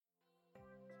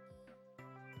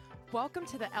Welcome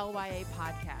to the LYA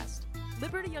podcast.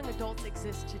 Liberty Young Adults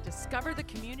exists to discover the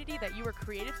community that you were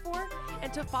created for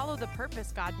and to follow the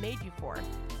purpose God made you for.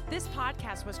 This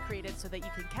podcast was created so that you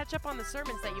can catch up on the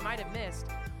sermons that you might have missed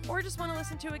or just want to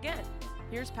listen to again.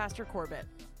 Here's Pastor Corbett.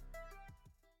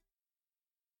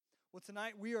 Well,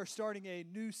 tonight we are starting a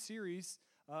new series.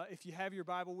 If you have your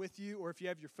Bible with you or if you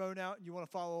have your phone out and you want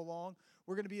to follow along,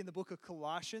 we're going to be in the book of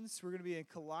Colossians. We're going to be in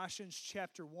Colossians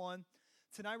Chapter 1.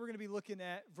 Tonight we're going to be looking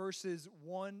at verses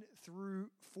 1 through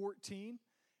 14.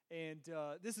 And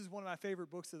this is one of my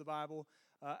favorite books of the Bible.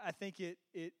 I think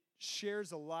it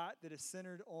shares a lot that is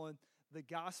centered on the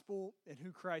gospel and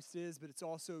who Christ is, but it's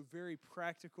also very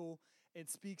practical and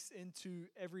speaks into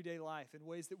everyday life in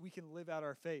ways that we can live out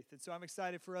our faith. And so I'm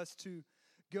excited for us to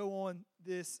go on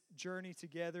this journey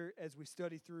together as we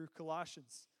study through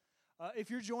Colossians. If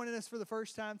you're joining us for the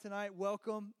first time tonight,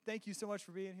 welcome. Thank you so much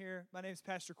for being here. My name is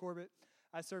Pastor Corbett.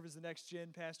 I serve as the next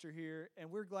gen pastor here,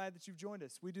 and we're glad that you've joined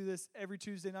us. We do this every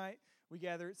Tuesday night. We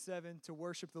gather at 7 to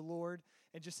worship the Lord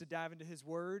and just to dive into His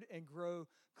Word and grow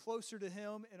closer to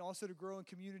Him and also to grow in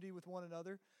community with one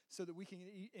another so that we can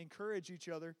encourage each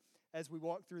other as we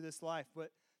walk through this life.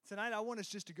 But tonight I want us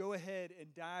just to go ahead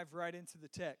and dive right into the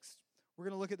text. We're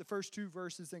going to look at the first two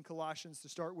verses in Colossians to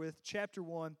start with. Chapter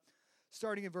 1,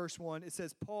 starting in verse 1, it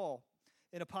says, Paul,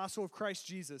 an apostle of Christ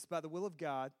Jesus, by the will of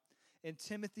God, and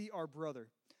Timothy, our brother,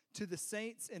 to the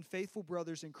saints and faithful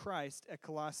brothers in Christ at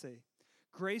Colossae,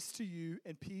 grace to you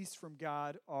and peace from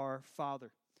God our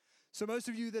Father. So most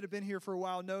of you that have been here for a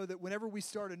while know that whenever we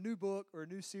start a new book or a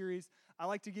new series, I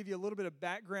like to give you a little bit of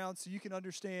background so you can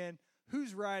understand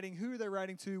who's writing, who are they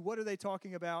writing to, what are they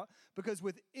talking about, because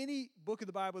with any book of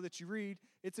the Bible that you read,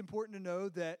 it's important to know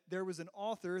that there was an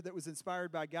author that was inspired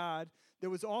by God that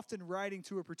was often writing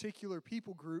to a particular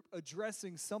people group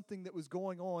addressing something that was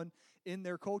going on in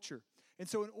their culture. And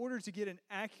so in order to get an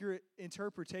accurate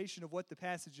interpretation of what the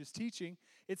passage is teaching,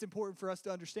 it's important for us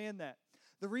to understand that.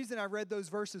 The reason I read those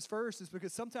verses first is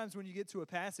because sometimes when you get to a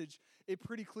passage, it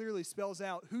pretty clearly spells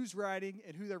out who's writing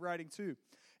and who they're writing to.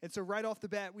 And so right off the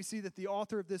bat, we see that the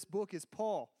author of this book is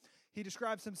Paul. He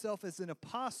describes himself as an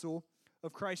apostle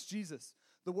of Christ Jesus.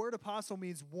 The word apostle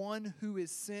means one who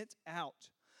is sent out.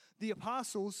 The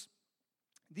apostles,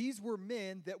 these were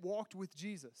men that walked with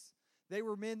Jesus. They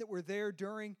were men that were there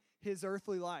during his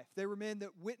earthly life. They were men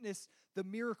that witnessed the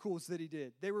miracles that he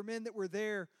did. They were men that were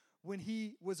there when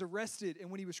he was arrested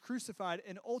and when he was crucified,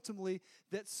 and ultimately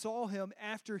that saw him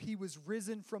after he was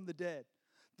risen from the dead.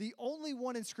 The only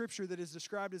one in Scripture that is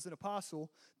described as an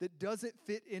apostle that doesn't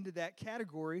fit into that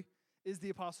category is the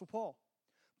Apostle Paul.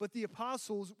 But the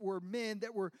apostles were men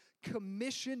that were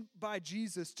commissioned by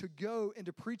Jesus to go and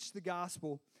to preach the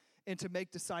gospel and to make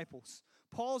disciples.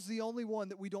 Paul's the only one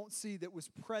that we don't see that was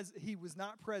present. He was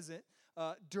not present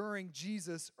during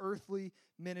Jesus' earthly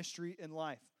ministry and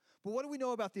life. But what do we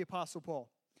know about the Apostle Paul?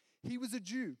 He was a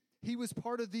Jew. He was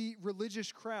part of the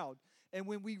religious crowd. And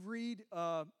when we read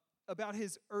about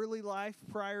his early life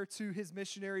prior to his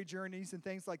missionary journeys and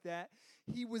things like that,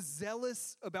 he was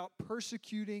zealous about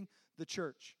persecuting the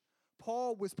church.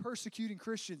 Paul was persecuting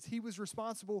Christians. He was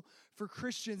responsible for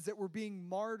Christians that were being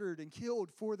martyred and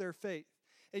killed for their faith.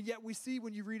 And yet we see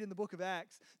when you read in the book of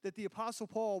Acts that the Apostle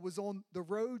Paul was on the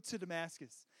road to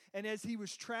Damascus. And as he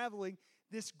was traveling,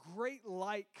 this great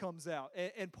light comes out.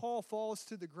 And Paul falls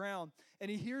to the ground.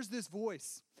 And he hears this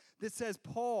voice that says,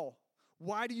 Paul,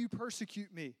 why do you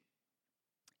persecute me?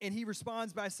 And he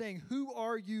responds by saying, who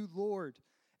are you, Lord?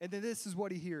 And then this is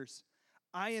what he hears.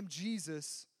 I am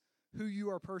Jesus, who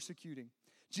you are persecuting.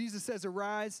 Jesus says,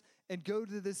 arise and go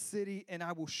to this city, and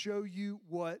I will show you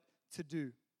what to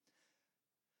do.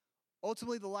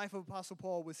 Ultimately, the life of Apostle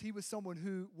Paul was he was someone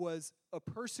who was a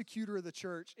persecutor of the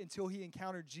church until he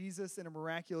encountered Jesus in a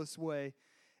miraculous way.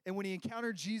 And when he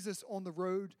encountered Jesus on the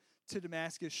road to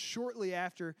Damascus, shortly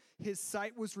after, his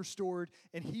sight was restored,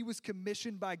 and he was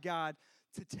commissioned by God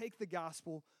to take the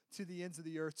gospel to the ends of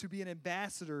the earth, to be an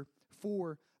ambassador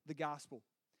for the gospel.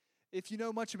 If you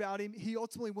know much about him, he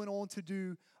ultimately went on to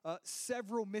do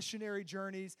several missionary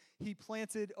journeys. He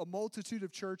planted a multitude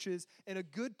of churches, and a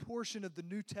good portion of the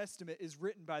New Testament is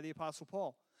written by the Apostle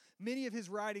Paul. Many of his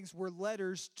writings were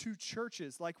letters to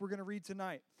churches, like we're going to read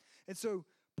tonight. And so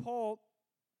Paul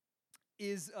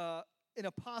is an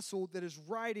apostle that is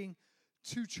writing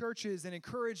to churches and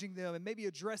encouraging them and maybe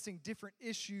addressing different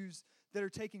issues that are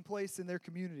taking place in their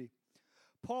community.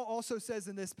 Paul also says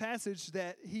in this passage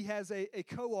that he has a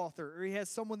co-author, or he has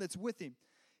someone that's with him.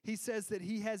 He says that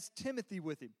he has Timothy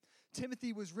with him.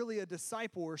 Timothy was really a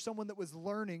disciple or someone that was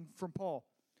learning from Paul.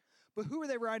 But who are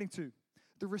they writing to?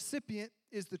 The recipient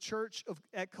is the church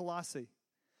at Colossae.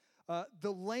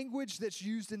 The language that's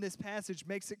used in this passage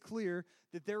makes it clear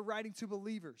that they're writing to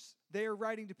believers. They are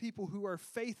writing to people who are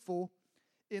faithful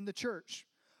in the church.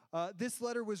 This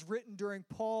letter was written during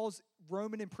Paul's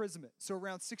Roman imprisonment, so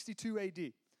around 62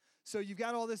 AD. So you've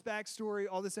got all this backstory,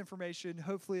 all this information.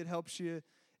 Hopefully it helps you.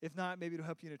 If not, maybe it'll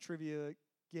help you in a trivia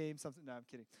game, something. No, I'm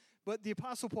kidding. But the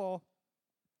Apostle Paul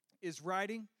is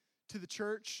writing to the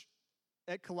church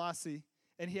at Colossae,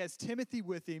 and he has Timothy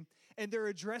with him, and they're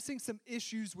addressing some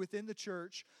issues within the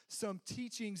church, some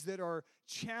teachings that are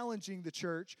challenging the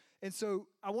church. And so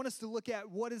I want us to look at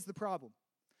what is the problem.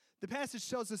 The passage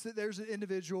tells us that there's an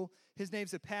individual, his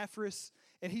name's Epaphras,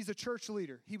 and he's a church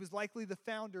leader. He was likely the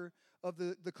founder of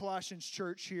the Colossians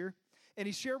church here, and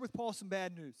he shared with Paul some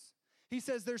bad news. He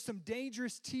says there's some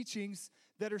dangerous teachings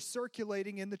that are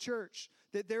circulating in the church,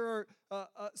 that there are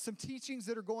some teachings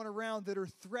that are going around that are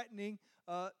threatening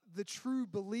the true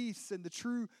beliefs and the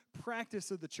true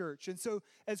practice of the church. And so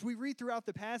as we read throughout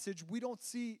the passage, we don't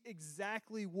see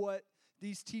exactly what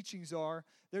these teachings are.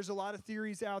 There's a lot of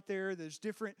theories out there. There's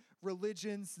different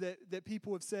religions that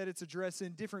people have said it's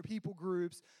addressing, different people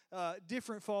groups,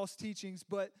 different false teachings.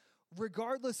 But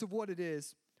regardless of what it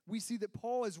is, we see that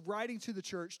Paul is writing to the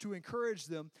church to encourage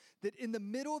them that in the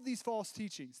middle of these false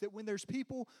teachings, that when there's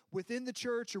people within the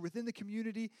church or within the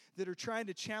community that are trying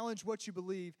to challenge what you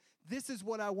believe, this is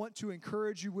what I want to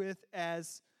encourage you with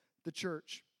as the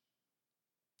church.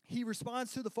 He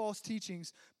responds to the false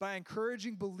teachings by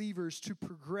encouraging believers to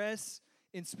progress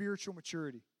in spiritual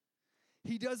maturity.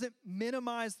 He doesn't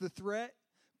minimize the threat,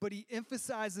 but he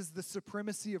emphasizes the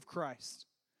supremacy of Christ.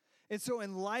 And so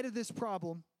in light of this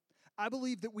problem, I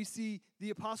believe that we see the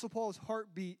Apostle Paul's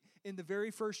heartbeat in the very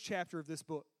first chapter of this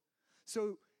book.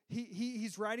 So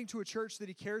he's writing to a church that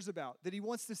he cares about, that he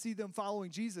wants to see them following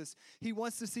Jesus. He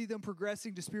wants to see them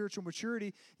progressing to spiritual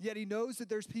maturity, yet he knows that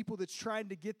there's people that's trying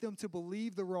to get them to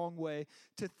believe the wrong way,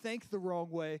 to think the wrong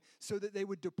way, so that they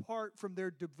would depart from their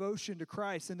devotion to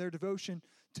Christ and their devotion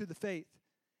to the faith.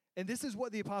 And this is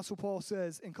what the Apostle Paul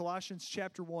says in Colossians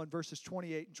Chapter 1, verses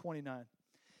 28 and 29.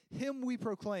 Him we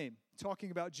proclaim,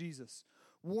 talking about Jesus,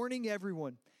 warning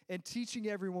everyone and teaching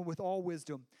everyone with all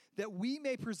wisdom, that we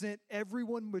may present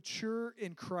everyone mature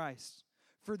in Christ.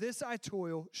 For this I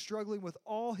toil, struggling with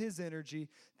all his energy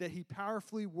that he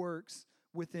powerfully works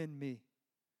within me.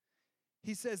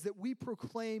 He says that we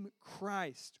proclaim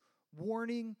Christ,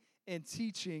 warning and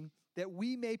teaching that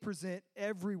we may present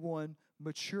everyone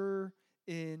mature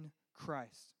in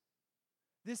Christ.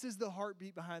 This is the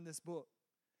heartbeat behind this book.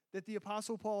 That the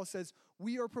Apostle Paul says,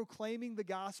 we are proclaiming the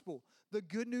gospel, the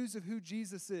good news of who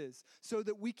Jesus is, so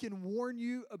that we can warn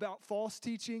you about false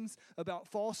teachings, about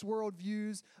false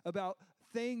worldviews, about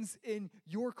things in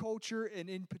your culture and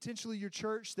in potentially your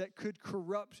church that could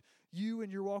corrupt you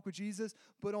and your walk with Jesus.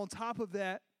 But on top of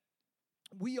that,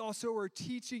 we also are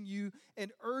teaching you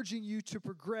and urging you to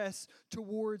progress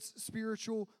towards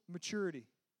spiritual maturity.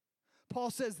 Paul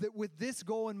says that with this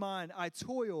goal in mind, I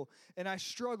toil and I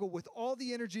struggle with all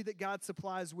the energy that God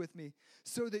supplies with me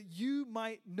so that you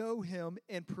might know him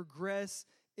and progress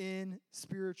in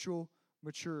spiritual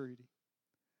maturity.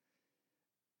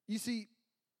 You see,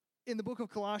 in the book of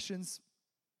Colossians,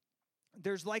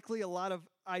 there's likely a lot of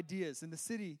ideas in the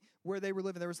city where they were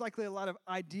living. There was likely a lot of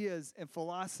ideas and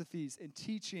philosophies and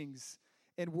teachings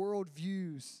and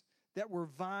worldviews that were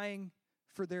vying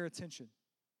for their attention.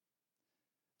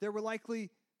 There were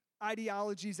likely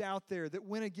ideologies out there that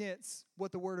went against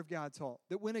what the Word of God taught,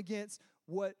 that went against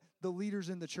what the leaders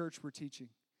in the church were teaching.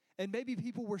 And maybe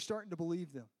people were starting to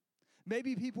believe them.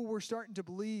 Maybe people were starting to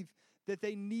believe that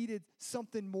they needed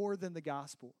something more than the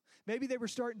gospel. Maybe they were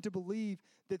starting to believe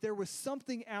that there was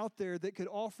something out there that could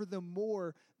offer them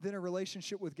more than a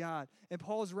relationship with God. And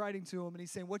Paul's writing to them, and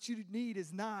he's saying, what you need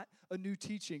is not a new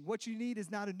teaching. What you need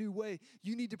is not a new way.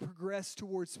 You need to progress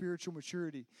towards spiritual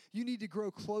maturity. You need to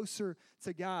grow closer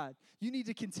to God. You need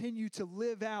to continue to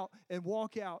live out and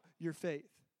walk out your faith.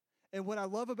 And what I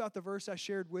love about the verse I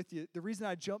shared with you, the reason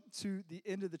I jumped to the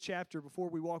end of the chapter before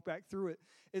we walk back through it,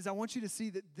 is I want you to see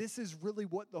that this is really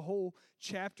what the whole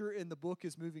chapter in the book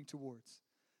is moving towards.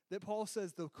 That Paul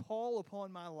says the call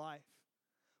upon my life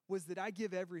was that I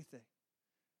give everything,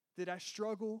 that I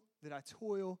struggle, that I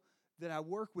toil, that I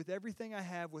work with everything I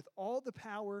have, with all the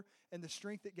power and the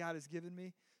strength that God has given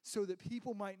me, so that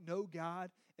people might know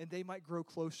God and they might grow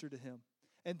closer to him,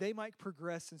 and they might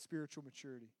progress in spiritual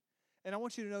maturity. And I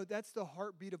want you to know that's the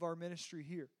heartbeat of our ministry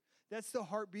here. That's the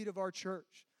heartbeat of our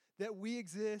church, that we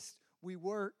exist, we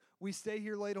work, we stay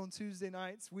here late on Tuesday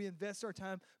nights, we invest our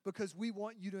time because we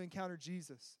want you to encounter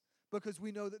Jesus, because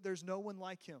we know that there's no one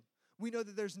like him. We know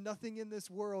that there's nothing in this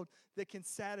world that can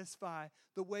satisfy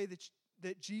the way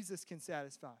that Jesus can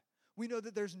satisfy. We know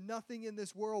that there's nothing in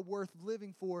this world worth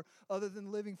living for other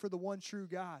than living for the one true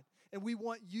God. And we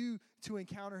want you to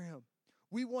encounter him.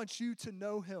 We want you to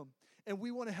know him. And we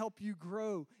want to help you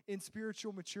grow in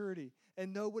spiritual maturity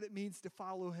and know what it means to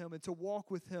follow him and to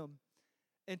walk with him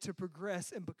and to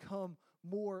progress and become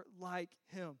more like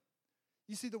him.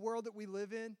 You see, the world that we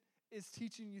live in is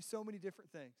teaching you so many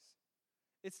different things.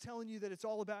 It's telling you that it's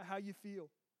all about how you feel.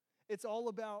 It's all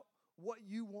about what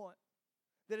you want.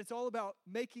 That it's all about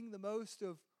making the most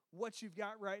of what you've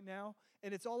got right now.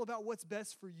 And it's all about what's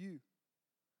best for you.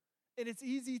 And it's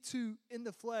easy to, in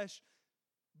the flesh,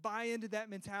 buy into that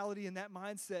mentality and that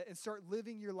mindset and start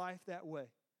living your life that way.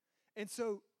 And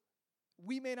so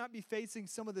we may not be facing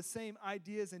some of the same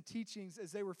ideas and teachings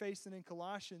as they were facing in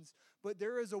Colossians, but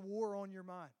there is a war on your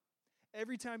mind.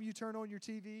 Every time you turn on your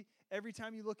TV, every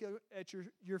time you look at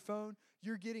your phone,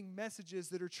 you're getting messages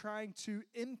that are trying to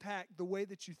impact the way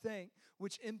that you think,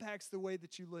 which impacts the way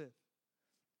that you live.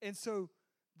 And so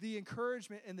the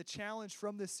encouragement and the challenge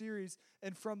from this series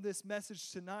and from this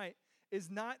message tonight is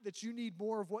not that you need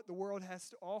more of what the world has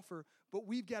to offer, but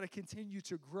we've got to continue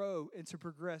to grow and to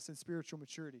progress in spiritual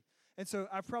maturity. And so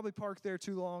I've probably parked there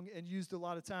too long and used a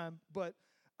lot of time, but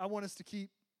I want us to keep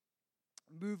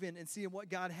moving and seeing what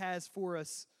God has for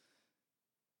us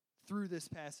through this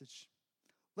passage.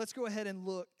 Let's go ahead and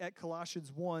look at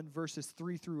Colossians 1, verses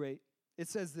 3 through 8. It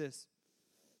says this: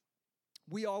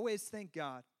 "We always thank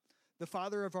God, the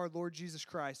Father of our Lord Jesus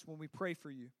Christ, when we pray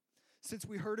for you, since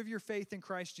we heard of your faith in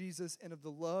Christ Jesus and of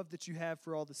the love that you have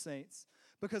for all the saints,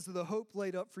 because of the hope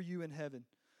laid up for you in heaven.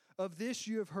 Of this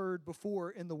you have heard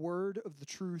before in the word of the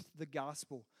truth, the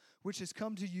gospel, which has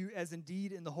come to you, as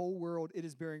indeed in the whole world it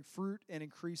is bearing fruit and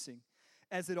increasing,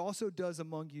 as it also does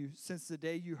among you, since the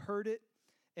day you heard it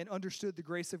and understood the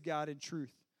grace of God in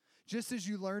truth, just as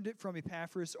you learned it from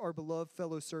Epaphras, our beloved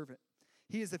fellow servant.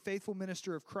 He is a faithful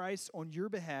minister of Christ on your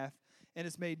behalf and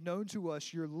has made known to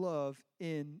us your love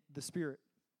in the Spirit."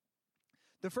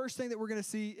 The first thing that we're going to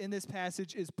see in this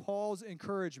passage is Paul's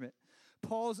encouragement.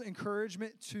 Paul's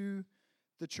encouragement to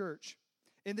the church.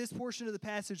 In this portion of the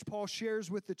passage, Paul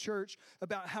shares with the church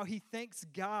about how he thanks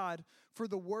God for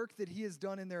the work that he has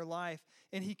done in their life,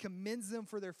 and he commends them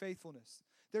for their faithfulness.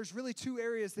 There's really two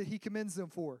areas that he commends them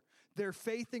for: their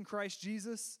faith in Christ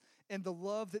Jesus and the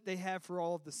love that they have for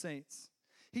all of the saints.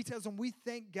 He tells them, we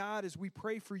thank God as we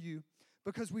pray for you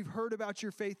because we've heard about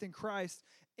your faith in Christ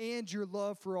and your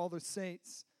love for all the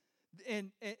saints.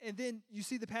 And then you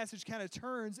see the passage kind of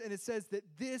turns, and it says that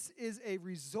this is a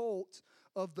result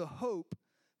of the hope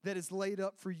that is laid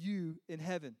up for you in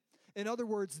heaven. In other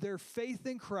words, their faith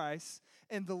in Christ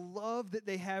and the love that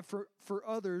they have for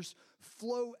others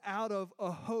flow out of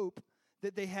a hope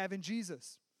that they have in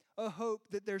Jesus, a hope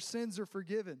that their sins are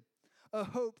forgiven, a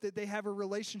hope that they have a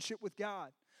relationship with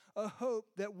God, a hope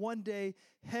that one day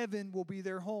heaven will be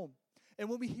their home. And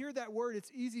when we hear that word,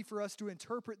 it's easy for us to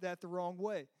interpret that the wrong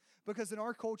way. Because in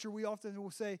our culture, we often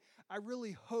will say, I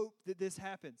really hope that this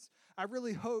happens. I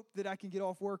really hope that I can get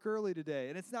off work early today.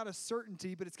 And it's not a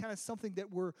certainty, but it's kind of something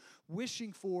that we're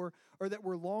wishing for or that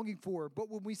we're longing for.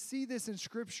 But when we see this in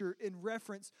Scripture in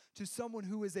reference to someone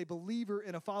who is a believer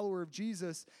and a follower of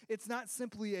Jesus, it's not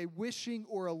simply a wishing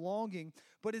or a longing,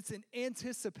 but it's an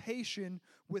anticipation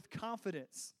with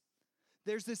confidence.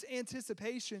 There's this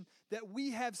anticipation that we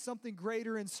have something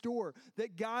greater in store,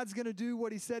 that God's going to do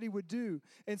what he said he would do.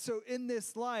 And so in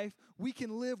this life, we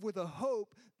can live with a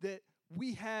hope that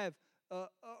we have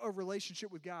a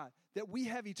relationship with God, that we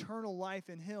have eternal life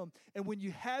in him. And when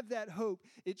you have that hope,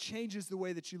 it changes the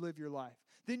way that you live your life.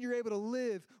 Then you're able to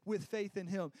live with faith in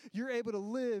him. You're able to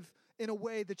live in a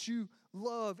way that you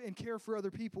love and care for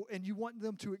other people, and you want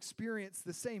them to experience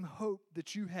the same hope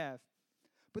that you have.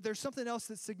 But there's something else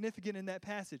that's significant in that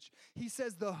passage. He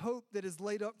says the hope that is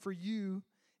laid up for you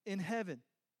in heaven.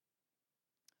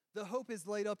 The hope is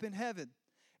laid up in heaven.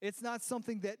 It's not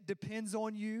something that depends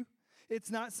on you. It's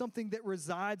not something that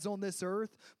resides on this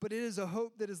earth, but it is a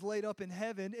hope that is laid up in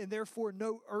heaven, and therefore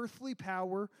no earthly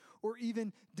power or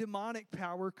even demonic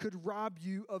power could rob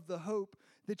you of the hope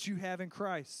that you have in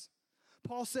Christ.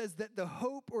 Paul says that the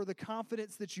hope or the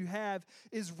confidence that you have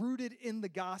is rooted in the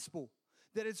gospel,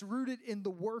 that it's rooted in the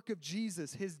work of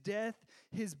Jesus, his death,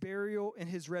 his burial, and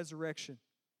his resurrection.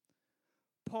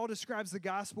 Paul describes the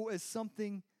gospel as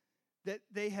something that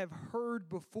they have heard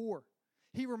before.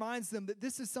 He reminds them that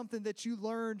this is something that you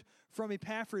learned from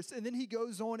Epaphras, and then he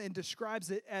goes on and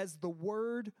describes it as the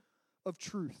word of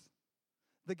truth.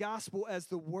 The gospel as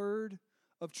the word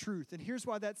of truth. And here's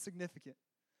why that's significant.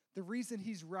 The reason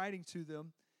he's writing to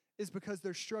them is because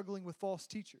they're struggling with false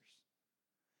teachers.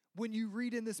 When you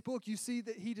read in this book, you see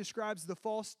that he describes the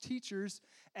false teachers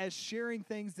as sharing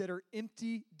things that are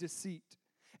empty deceit.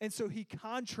 And so he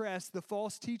contrasts the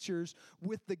false teachers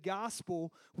with the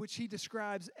gospel, which he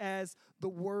describes as the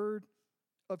word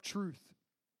of truth.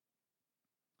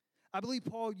 I believe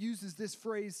Paul uses this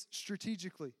phrase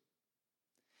strategically.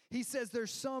 He says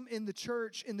there's some in the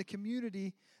church, in the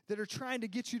community, that are trying to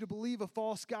get you to believe a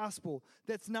false gospel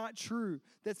that's not true,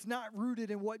 that's not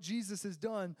rooted in what Jesus has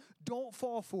done. Don't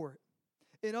fall for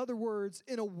it. In other words,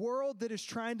 in a world that is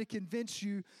trying to convince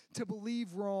you to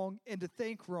believe wrong and to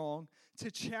think wrong,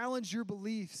 to challenge your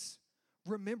beliefs,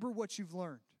 remember what you've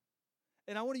learned.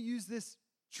 And I want to use this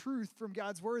truth from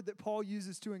God's word that Paul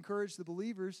uses to encourage the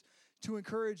believers, to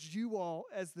encourage you all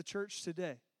as the church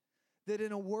today. That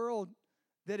in a world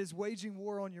that is waging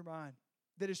war on your mind,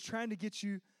 that is trying to get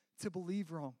you to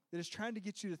believe wrong, that is trying to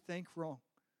get you to think wrong,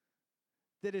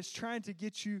 that is trying to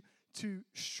get you to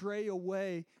stray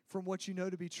away from what you know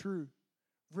to be true.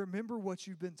 Remember what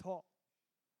you've been taught.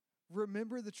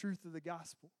 Remember the truth of the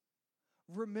gospel.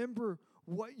 Remember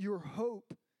what your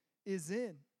hope is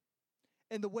in.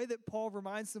 And the way that Paul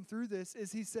reminds them through this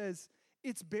is he says,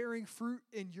 it's bearing fruit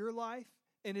in your life,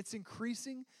 and it's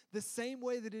increasing the same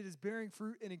way that it is bearing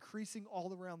fruit and increasing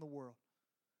all around the world.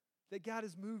 That God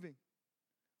is moving.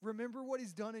 Remember what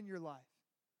he's done in your life.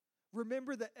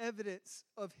 Remember the evidence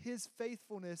of his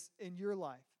faithfulness in your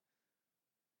life.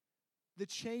 The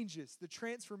changes, the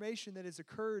transformation that has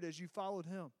occurred as you followed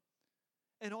him.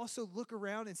 And also look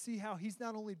around and see how he's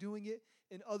not only doing it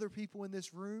in other people in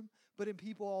this room, but in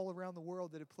people all around the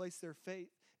world that have placed their faith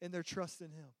and their trust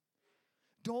in him.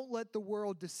 Don't let the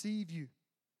world deceive you.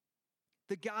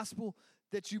 The gospel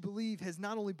that you believe has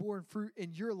not only borne fruit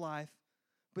in your life,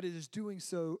 but it is doing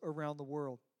so around the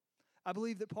world. I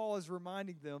believe that Paul is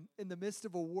reminding them in the midst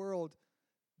of a world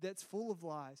that's full of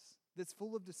lies, that's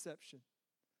full of deception.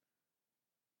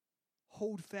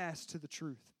 Hold fast to the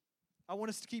truth. I want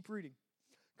us to keep reading.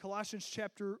 Colossians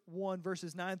Chapter 1,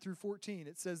 verses 9 through 14,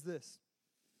 it says this.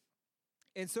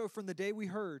 And so from the day we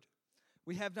heard,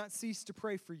 we have not ceased to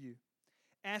pray for you,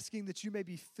 asking that you may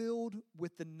be filled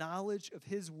with the knowledge of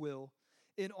his will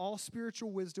in all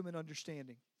spiritual wisdom and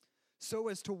understanding, so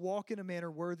as to walk in a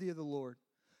manner worthy of the Lord,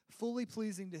 fully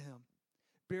pleasing to him,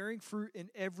 bearing fruit in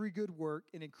every good work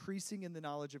and increasing in the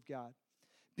knowledge of God,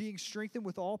 being strengthened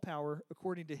with all power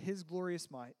according to his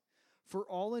glorious might, for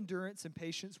all endurance and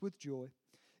patience with joy,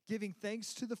 giving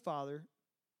thanks to the Father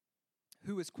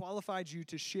who has qualified you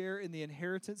to share in the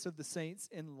inheritance of the saints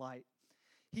in light.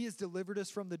 He has delivered us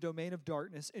from the domain of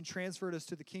darkness and transferred us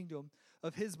to the kingdom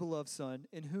of his beloved Son,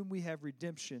 in whom we have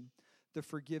redemption, the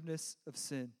forgiveness of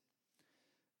sin.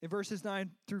 In verses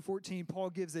 9 through 14, Paul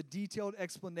gives a detailed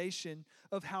explanation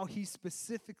of how he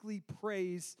specifically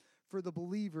prays for the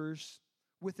believers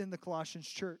within the Colossians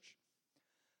church.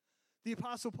 The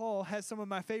Apostle Paul has some of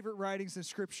my favorite writings in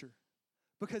Scripture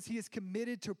because he is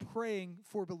committed to praying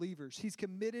for believers. He's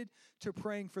committed to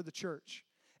praying for the church.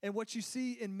 And what you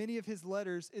see in many of his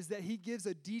letters is that he gives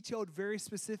a detailed, very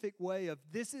specific way of,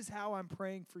 this is how I'm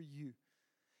praying for you.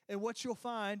 And what you'll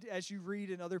find as you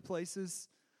read in other places,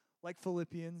 like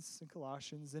Philippians and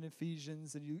Colossians and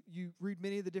Ephesians, and you read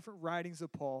many of the different writings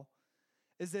of Paul,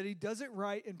 is that he doesn't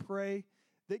write and pray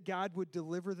that God would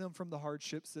deliver them from the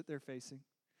hardships that they're facing.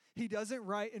 He doesn't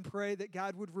write and pray that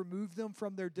God would remove them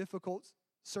from their difficult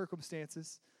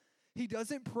circumstances. He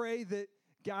doesn't pray that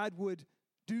God would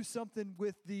do something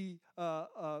with the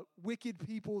wicked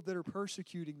people that are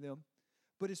persecuting them,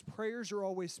 but his prayers are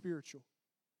always spiritual.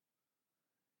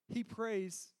 He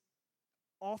prays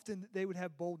often that they would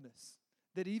have boldness,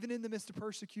 that even in the midst of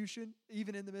persecution,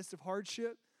 even in the midst of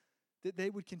hardship, that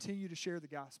they would continue to share the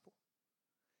gospel.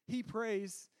 He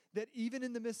prays that even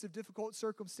in the midst of difficult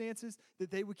circumstances,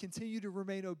 that they would continue to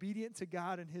remain obedient to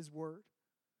God and his word.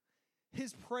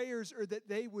 His prayers are that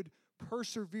they would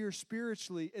persevere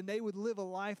spiritually and they would live a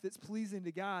life that's pleasing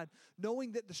to God,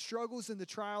 knowing that the struggles and the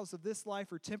trials of this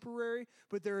life are temporary,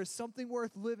 but there is something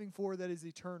worth living for that is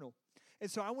eternal. And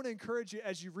so I want to encourage you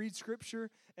as you read Scripture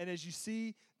and as you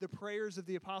see the prayers of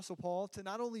the Apostle Paul to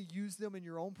not only use them in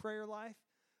your own prayer life,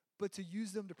 but to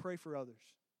use them to pray for others.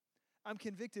 I'm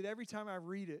convicted every time I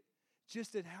read it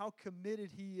just at how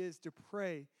committed he is to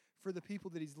pray for the people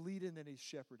that he's leading and he's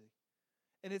shepherding.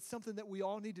 And it's something that we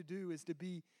all need to do, is to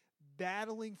be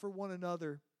battling for one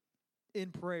another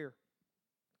in prayer.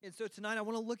 And so tonight I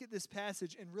want to look at this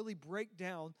passage and really break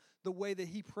down the way that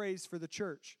he prays for the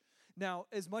church. Now,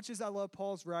 as much as I love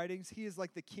Paul's writings, he is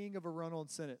like the king of a run-on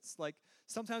sentence. Like,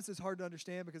 sometimes it's hard to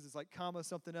understand because it's like comma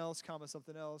something else, comma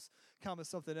something else, comma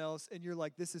something else, and you're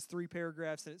like, this is 3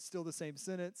 paragraphs and it's still the same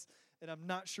sentence, and I'm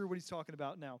not sure what he's talking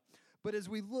about now. But as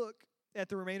we look at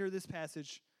the remainder of this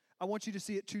passage, I want you to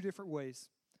see it two different ways.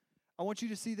 I want you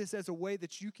to see this as a way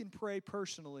that you can pray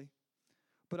personally,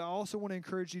 but I also want to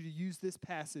encourage you to use this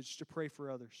passage to pray for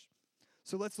others.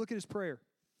 So let's look at his prayer.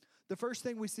 The first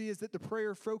thing we see is that the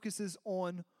prayer focuses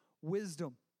on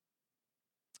wisdom.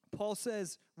 Paul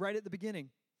says right at the beginning,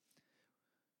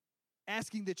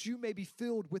 asking that you may be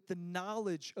filled with the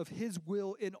knowledge of his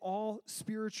will in all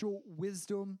spiritual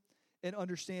wisdom and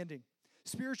understanding.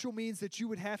 Spiritual means that you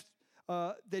would have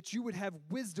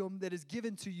wisdom that is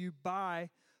given to you by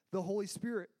the Holy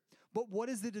Spirit. But what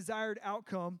is the desired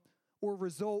outcome or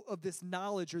result of this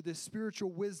knowledge or this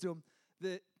spiritual wisdom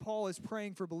that Paul is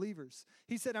praying for believers?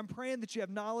 He said, I'm praying that you have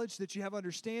knowledge, that you have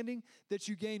understanding, that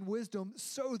you gain wisdom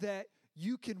so that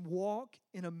you can walk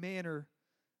in a manner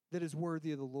that is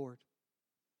worthy of the Lord.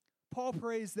 Paul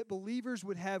prays that believers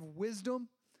would have wisdom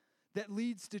that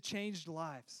leads to changed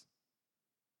lives.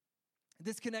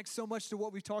 This connects so much to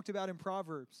what we've talked about in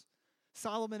Proverbs.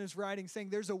 Solomon is writing, saying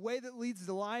there's a way that leads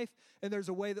to life and there's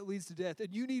a way that leads to death.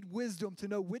 And you need wisdom to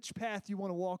know which path you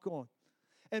want to walk on.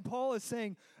 And Paul is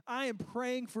saying, I am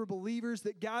praying for believers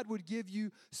that God would give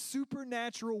you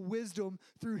supernatural wisdom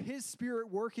through his Spirit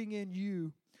working in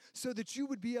you so that you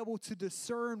would be able to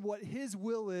discern what his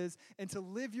will is and to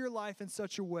live your life in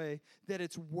such a way that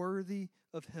it's worthy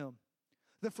of him.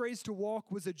 The phrase to walk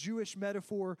was a Jewish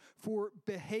metaphor for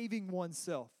behaving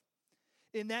oneself.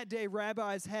 In that day,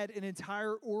 rabbis had an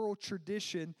entire oral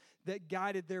tradition that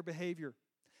guided their behavior.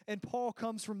 And Paul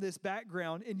comes from this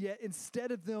background, and yet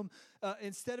instead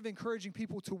of encouraging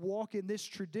people to walk in this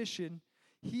tradition,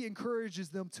 he encourages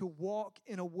them to walk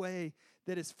in a way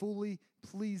that is fully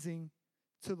pleasing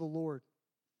to the Lord.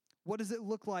 What does it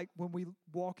look like when we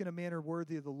walk in a manner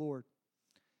worthy of the Lord?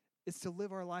 It's to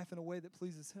live our life in a way that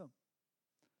pleases him,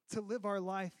 to live our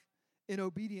life in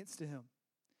obedience to him.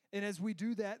 And as we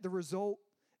do that, the result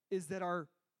is that our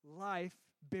life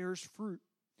bears fruit.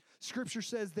 Scripture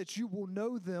says that you will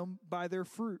know them by their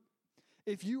fruit.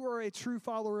 If you are a true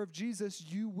follower of Jesus,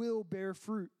 you will bear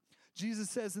fruit. Jesus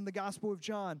says in the Gospel of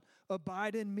John,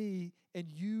 abide in me and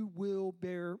you will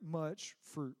bear much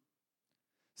fruit.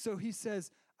 So he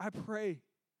says, I pray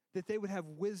that they would have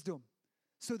wisdom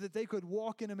so that they could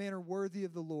walk in a manner worthy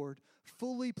of the Lord,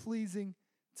 fully pleasing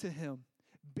to him,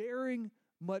 bearing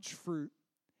much fruit.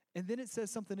 And then it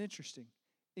says something interesting,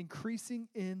 increasing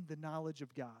in the knowledge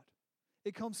of God.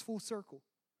 It comes full circle.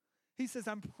 He says,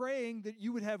 I'm praying that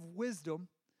you would have wisdom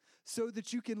so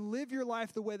that you can live your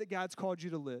life the way that God's called you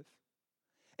to live.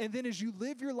 And then as you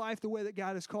live your life the way that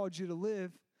God has called you to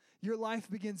live, your life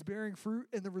begins bearing fruit,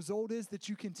 and the result is that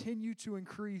you continue to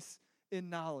increase in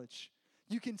knowledge.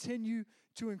 You continue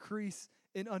to increase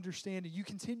in understanding. You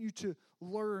continue to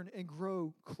learn and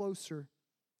grow closer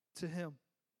to him.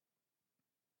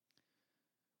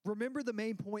 Remember the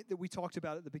main point that we talked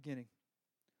about at the beginning.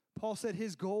 Paul said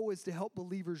his goal is to help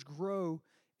believers grow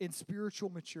in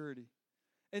spiritual maturity.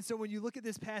 And so when you look at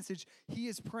this passage, he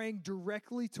is praying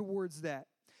directly towards that.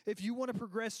 If you want to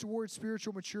progress towards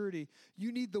spiritual maturity,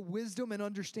 you need the wisdom and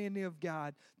understanding of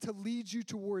God to lead you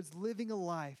towards living a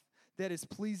life that is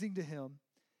pleasing to him.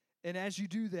 And as you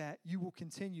do that, you will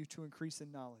continue to increase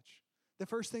in knowledge. The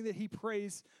first thing that he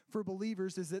prays for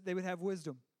believers is that they would have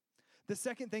wisdom. The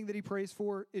second thing that he prays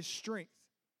for is strength.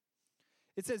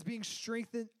 It says being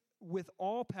strengthened with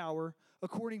all power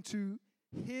according to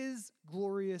his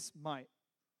glorious might.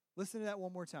 Listen to that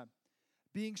one more time.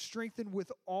 Being strengthened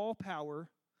with all power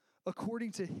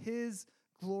according to his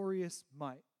glorious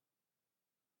might.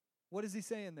 What is he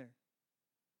saying there?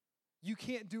 You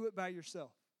can't do it by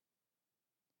yourself.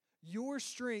 Your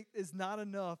strength is not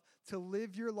enough to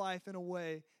live your life in a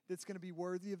way that's going to be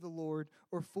worthy of the Lord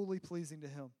or fully pleasing to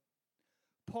him.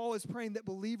 Paul is praying that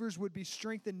believers would be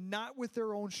strengthened not with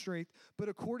their own strength, but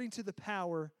according to the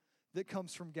power that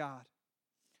comes from God.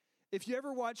 If you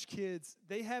ever watch kids,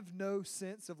 they have no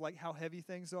sense of like how heavy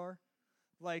things are.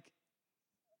 Like,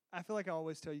 I feel like I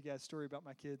always tell you guys a story about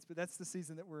my kids, but that's the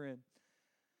season that we're in.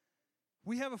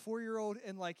 We have a 4-year-old,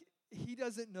 and like, he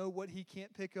doesn't know what he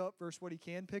can't pick up versus what he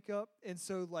can pick up. And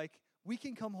so like, we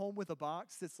can come home with a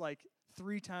box that's like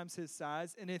 3 times his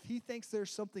size. And if he thinks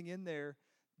there's something in there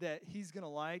that he's going to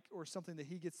like or something that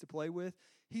he gets to play with,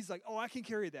 he's like, oh, I can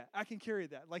carry that. I can carry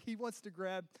that. Like, he wants to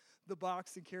grab the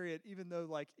box and carry it, even though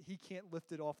like he can't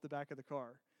lift it off the back of the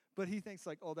car. But he thinks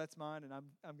like, oh, that's mine, and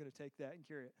I'm going to take that and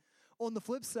carry it. On the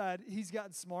flip side, he's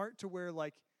gotten smart to where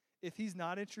like, if he's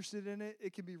not interested in it,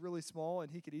 it can be really small,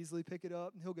 and he could easily pick it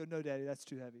up, and he'll go, no, Daddy, that's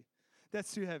too heavy.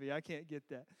 That's too heavy. I can't get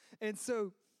that. And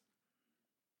so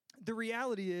the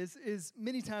reality is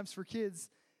many times for kids,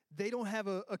 they don't have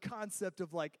a concept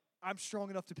of like, I'm strong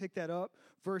enough to pick that up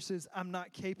versus I'm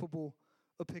not capable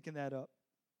of picking that up.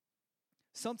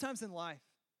 Sometimes in life,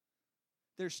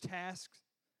 there's tasks,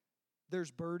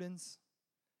 there's burdens,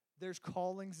 there's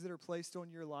callings that are placed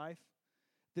on your life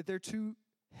that they're too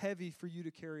heavy for you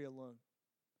to carry alone.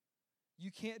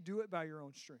 You can't do it by your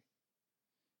own strength.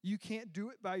 You can't do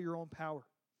it by your own power.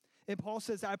 And Paul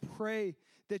says, I pray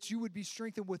that you would be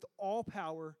strengthened with all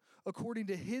power according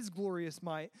to his glorious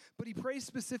might. But he prays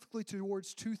specifically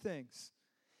towards two things.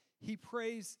 He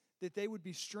prays that they would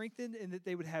be strengthened and that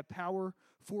they would have power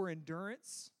for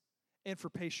endurance and for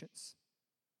patience.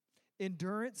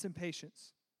 Endurance and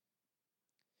patience.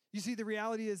 You see, the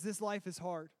reality is this life is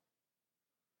hard.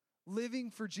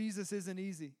 Living for Jesus isn't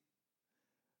easy.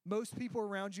 Most people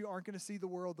around you aren't going to see the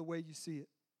world the way you see it.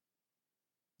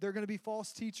 There are going to be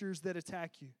false teachers that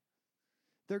attack you.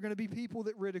 There are going to be people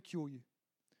that ridicule you.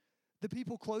 The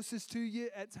people closest to you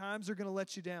at times are going to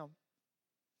let you down.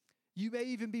 You may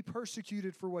even be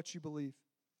persecuted for what you believe.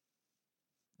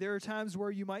 There are times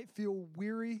where you might feel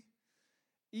weary,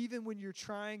 even when you're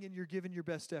trying and you're giving your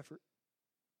best effort.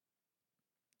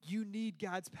 You need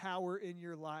God's power in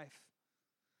your life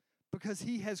because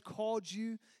he has called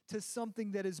you to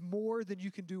something that is more than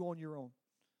you can do on your own.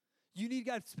 You need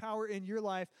God's power in your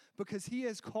life because he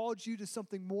has called you to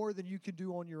something more than you can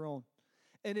do on your own.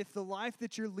 And if the life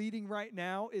that you're leading right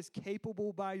now is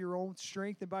capable by your own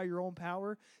strength and by your own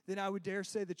power, then I would dare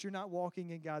say that you're not walking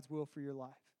in God's will for your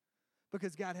life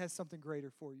because God has something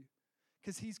greater for you.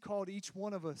 Because he's called each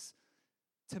one of us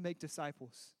to make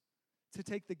disciples, to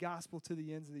take the gospel to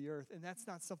the ends of the earth. And that's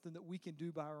not something that we can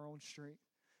do by our own strength.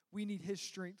 We need his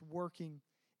strength working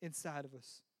inside of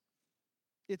us.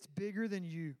 It's bigger than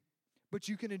you, but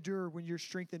you can endure when you're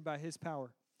strengthened by his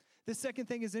power. The second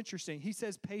thing is interesting. He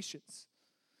says patience.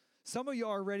 Some of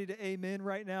y'all are ready to amen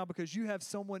right now because you have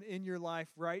someone in your life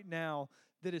right now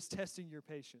that is testing your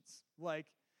patience. Like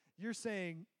you're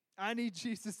saying, I need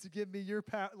Jesus to give me your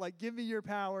power. Like, give me your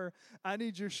power. I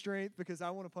need your strength because I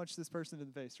want to punch this person in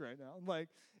the face right now. Like,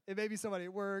 it may be somebody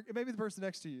at work. It may be the person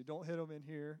next to you. Don't hit them in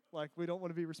here. Like, we don't want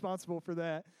to be responsible for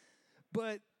that.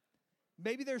 But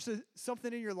maybe there's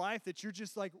something in your life that you're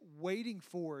just like waiting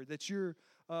for, that you're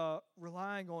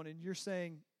relying on, and you're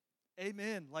saying,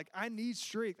 amen. Like, I need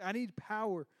strength. I need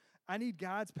power. I need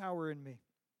God's power in me.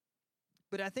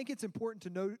 But I think it's important to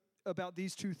note about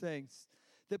these two things.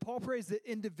 That Paul prays that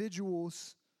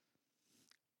individuals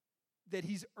that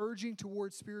he's urging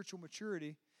towards spiritual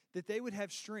maturity, that they would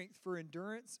have strength for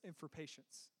endurance and for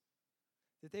patience.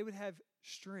 That they would have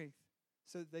strength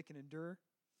so that they can endure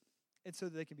and so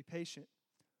that they can be patient.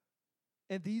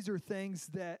 And these are things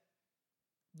that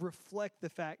reflect the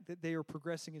fact that they are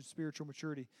progressing in spiritual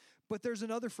maturity. But there's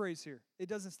another phrase here. It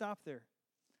doesn't stop there.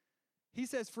 He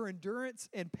says, for endurance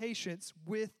and patience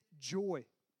with joy.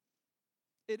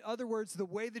 In other words, the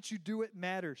way that you do it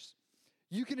matters.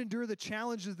 You can endure the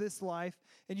challenges of this life,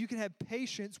 and you can have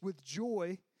patience with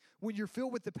joy when you're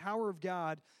filled with the power of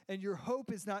God, and your hope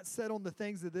is not set on the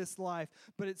things of this life,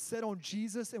 but it's set on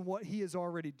Jesus and what he has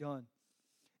already done.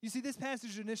 You see, this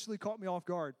passage initially caught me off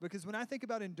guard, because when I think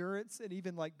about endurance and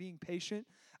even like being patient,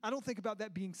 I don't think about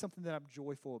that being something that I'm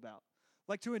joyful about.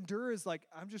 Like to endure is like,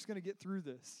 I'm just going to get through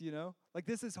this, you know? Like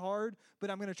this is hard, but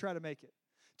I'm going to try to make it.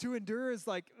 To endure is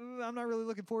like, I'm not really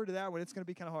looking forward to that one. It's going to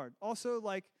be kind of hard. Also,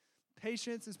 like,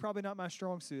 patience is probably not my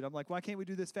strong suit. I'm like, why can't we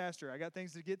do this faster? I got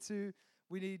things to get to.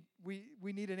 We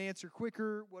need an answer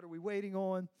quicker. What are we waiting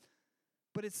on?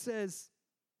 But it says,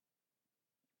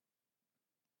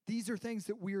 these are things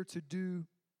that we are to do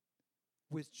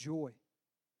with joy.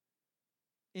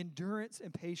 Endurance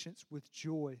and patience with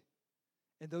joy.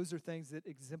 And those are things that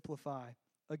exemplify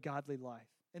a godly life.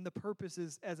 And the purpose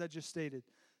is, as I just stated,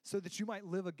 so that you might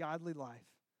live a godly life,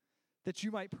 that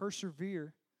you might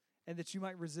persevere, and that you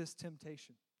might resist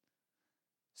temptation.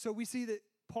 So we see that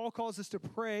Paul calls us to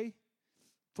pray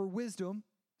for wisdom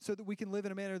so that we can live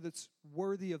in a manner that's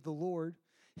worthy of the Lord.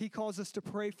 He calls us to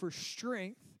pray for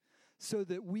strength so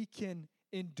that we can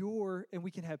endure and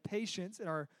we can have patience,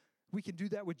 and we can do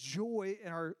that with joy,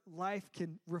 and our life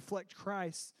can reflect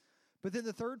Christ. But then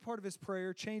the third part of his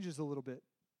prayer changes a little bit.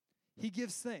 He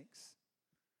gives thanks.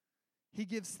 He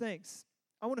gives thanks.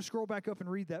 I want to scroll back up and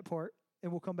read that part,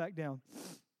 and we'll come back down.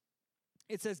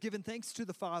 It says, giving thanks to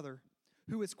the Father,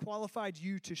 who has qualified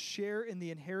you to share in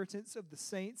the inheritance of the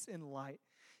saints in light.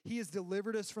 He has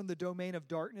delivered us from the domain of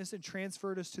darkness and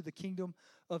transferred us to the kingdom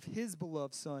of his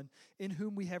beloved Son, in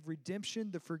whom we have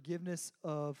redemption, the forgiveness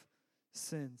of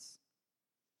sins.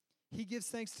 He gives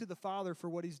thanks to the Father for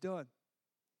what he's done.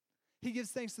 He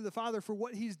gives thanks to the Father for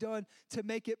what he's done to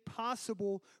make it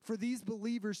possible for these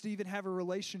believers to even have a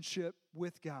relationship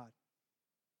with God.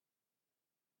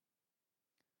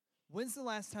 When's the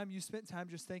last time you spent time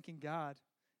just thanking God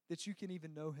that you can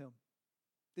even know him,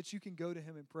 that you can go to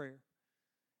him in prayer,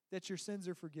 that your sins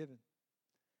are forgiven?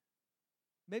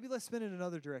 Maybe let's spin it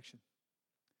another direction.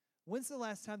 When's the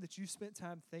last time that you spent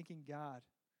time thanking God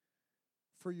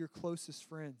for your closest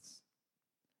friends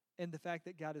and the fact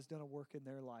that God has done a work in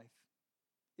their life,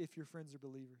 if your friends are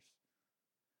believers?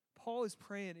 Paul is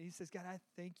praying, and he says, God, I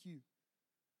thank you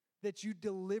that you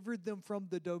delivered them from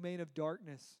the domain of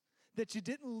darkness, that you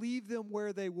didn't leave them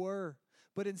where they were,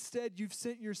 but instead you've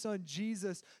sent your son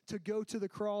Jesus to go to the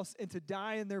cross and to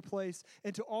die in their place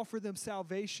and to offer them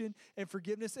salvation and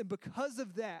forgiveness. And because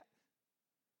of that,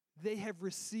 they have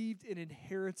received an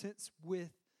inheritance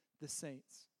with the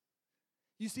saints.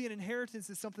 You see, an inheritance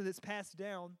is something that's passed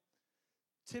down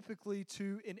typically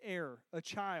to an heir, a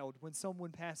child, when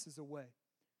someone passes away.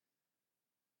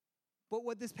 But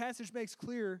what this passage makes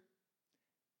clear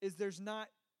is there's not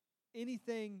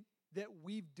anything that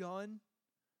we've done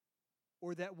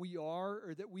or that we are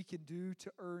or that we can do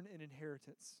to earn an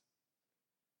inheritance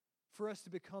for us to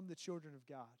become the children of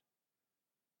God.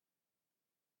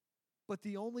 But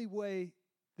the only way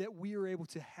that we are able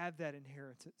to have that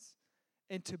inheritance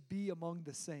and to be among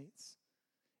the saints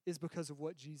is because of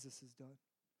what Jesus has done.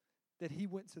 That he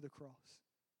went to the cross,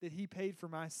 that he paid for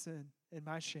my sin and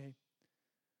my shame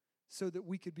so that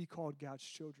we could be called God's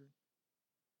children.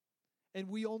 And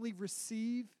we only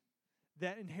receive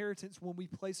that inheritance when we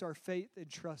place our faith and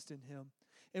trust in him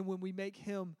and when we make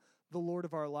him the Lord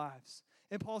of our lives.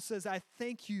 And Paul says, I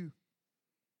thank you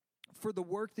for the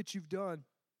work that you've done,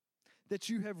 that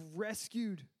you have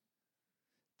rescued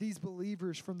these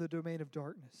believers from the domain of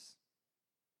darkness,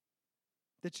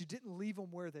 that you didn't leave them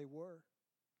where they were,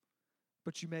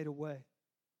 but you made a way.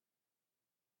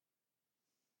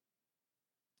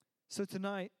 So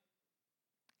tonight,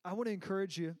 I want to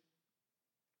encourage you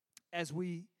as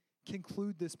we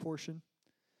conclude this portion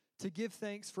to give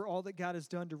thanks for all that God has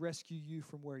done to rescue you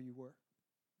from where you were.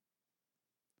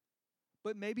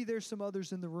 But maybe there's some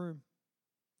others in the room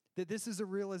that this is a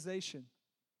realization,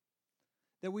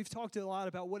 that we've talked a lot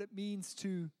about what it means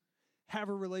to have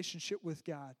a relationship with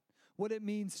God, what it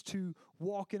means to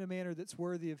walk in a manner that's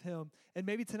worthy of him. And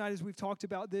maybe tonight as we've talked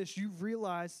about this, you've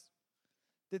realized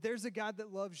that there's a God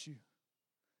that loves you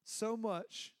so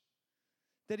much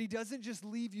that he doesn't just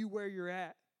leave you where you're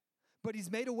at, but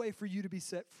he's made a way for you to be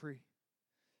set free,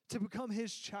 to become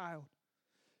his child,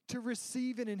 to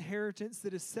receive an inheritance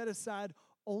that is set aside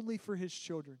only for his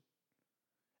children.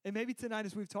 And maybe tonight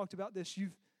as we've talked about this,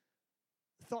 you've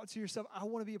thought to yourself, I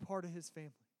want to be a part of his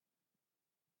family.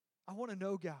 I want to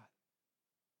know God.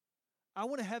 I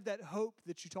want to have that hope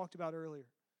that you talked about earlier.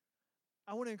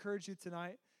 I want to encourage you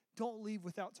tonight, don't leave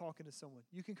without talking to someone.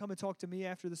 You can come and talk to me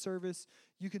after the service.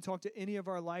 You can talk to any of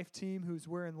our life team who's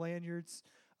wearing lanyards.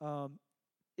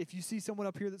 If you see someone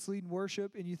up here that's leading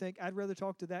worship and you think, I'd rather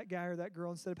talk to that guy or that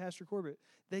girl instead of Pastor Corbett,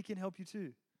 they can help you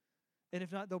too. And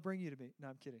if not, they'll bring you to me. No,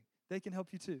 I'm kidding. They can help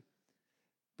you too.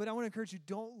 But I want to encourage you,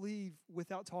 don't leave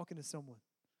without talking to someone.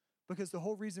 Because the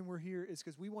whole reason we're here is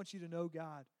because we want you to know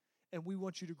God and we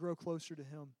want you to grow closer to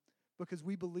him. Because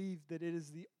we believe that it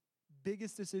is the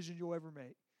biggest decision you'll ever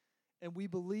make. And we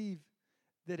believe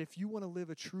that if you want to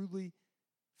live a truly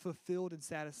fulfilled and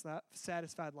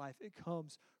satisfied life, it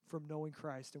comes from knowing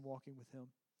Christ and walking with him.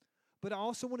 But I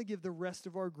also want to give the rest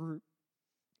of our group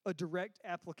a direct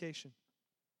application.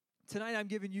 Tonight I'm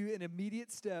giving you an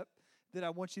immediate step that I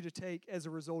want you to take as a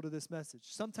result of this message.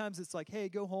 Sometimes it's like, hey,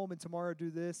 go home and tomorrow do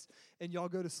this, and y'all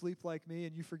go to sleep like me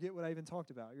and you forget what I even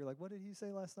talked about. You're like, what did he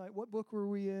say last night? What book were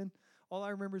we in? All I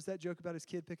remember is that joke about his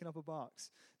kid picking up a box.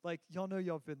 Like, y'all know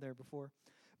y'all have been there before.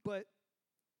 But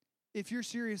if you're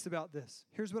serious about this,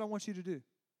 here's what I want you to do.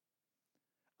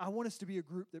 I want us to be a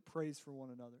group that prays for one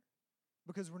another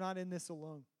because we're not in this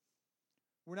alone.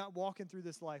 We're not walking through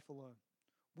this life alone.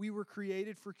 We were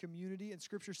created for community, and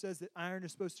Scripture says that iron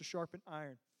is supposed to sharpen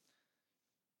iron.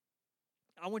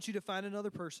 I want you to find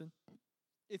another person.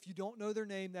 If you don't know their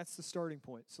name, that's the starting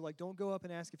point. So, don't go up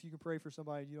and ask if you can pray for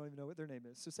somebody you don't even know what their name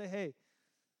is. So say, hey,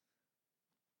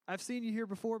 I've seen you here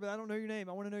before, but I don't know your name.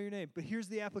 I want to know your name. But here's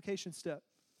the application step.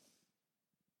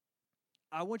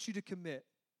 I want you to commit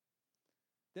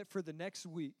that for the next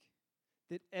week,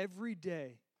 that every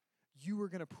day you are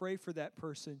going to pray for that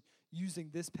person using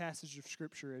this passage of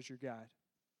Scripture as your guide.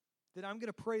 That I'm going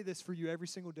to pray this for you every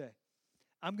single day.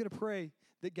 I'm going to pray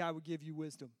that God would give you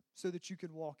wisdom so that you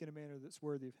can walk in a manner that's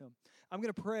worthy of him. I'm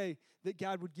going to pray that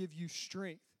God would give you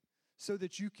strength so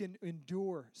that you can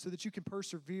endure, so that you can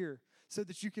persevere, so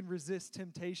that you can resist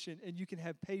temptation and you can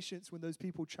have patience when those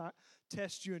people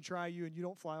test you and try you and you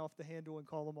don't fly off the handle and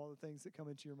call them all the things that come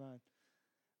into your mind.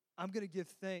 I'm going to give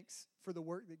thanks for the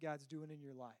work that God's doing in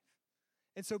your life.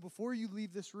 And so before you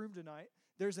leave this room tonight,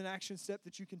 there's an action step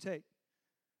that you can take.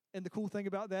 And the cool thing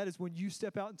about that is when you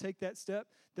step out and take that step,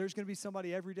 there's going to be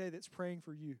somebody every day that's praying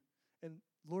for you. And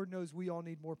Lord knows we all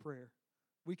need more prayer.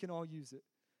 We can all use it.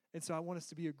 And so I want us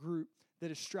to be a group that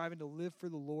is striving to live for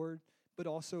the Lord, but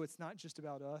also it's not just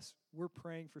about us. We're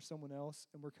praying for someone else,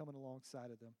 and we're coming alongside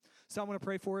of them. So I want to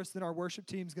pray for us. Then our worship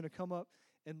team is going to come up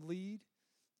and lead.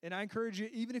 And I encourage you,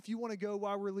 even if you want to go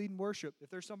while we're leading worship,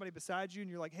 if there's somebody beside you and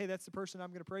you're like, hey, that's the person I'm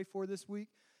going to pray for this week,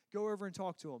 go over and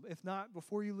talk to them. If not,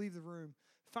 before you leave the room,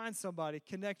 find somebody,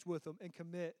 connect with them, and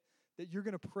commit that you're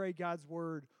going to pray God's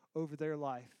word over their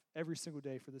life every single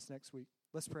day for this next week.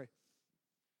 Let's pray.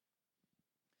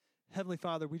 Heavenly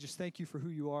Father, we just thank you for who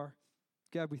you are.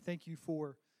 God, we thank you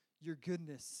for your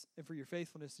goodness and for your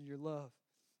faithfulness and your love.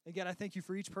 And God, I thank you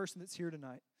for each person that's here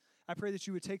tonight. I pray that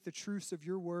you would take the truths of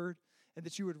your word and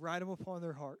that you would write them upon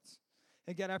their hearts.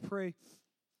 And God, I pray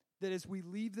that as we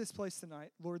leave this place tonight,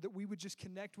 Lord, that we would just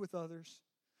connect with others.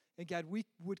 And God, we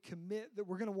would commit that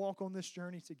we're going to walk on this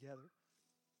journey together.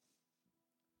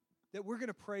 That we're going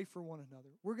to pray for one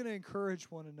another. We're going to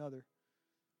encourage one another.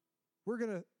 We're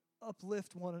going to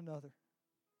uplift one another.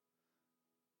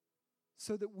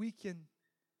 So that we can,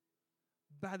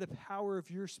 by the power of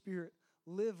your Spirit,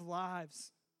 live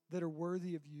lives that are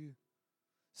worthy of you.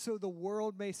 So the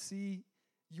world may see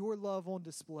your love on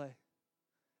display.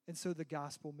 And so the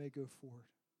gospel may go forward.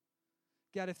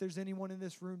 God, if there's anyone in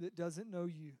this room that doesn't know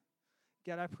you,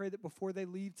 God, I pray that before they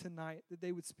leave tonight, that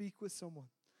they would speak with someone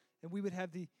and we would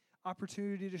have the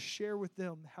opportunity to share with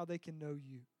them how they can know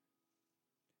you.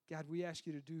 God, we ask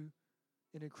you to do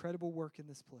an incredible work in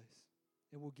this place,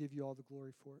 and we'll give you all the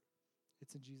glory for it.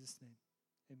 It's in Jesus' name.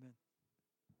 Amen.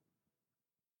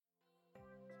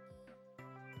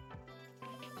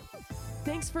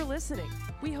 Thanks for listening.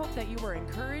 We hope that you were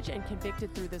encouraged and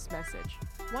convicted through this message.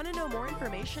 Want to know more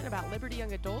information about Liberty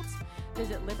Young Adults?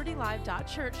 Visit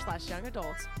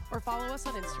libertylive.church/youngadults or follow us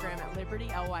on Instagram at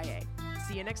libertylya.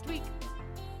 See you next week.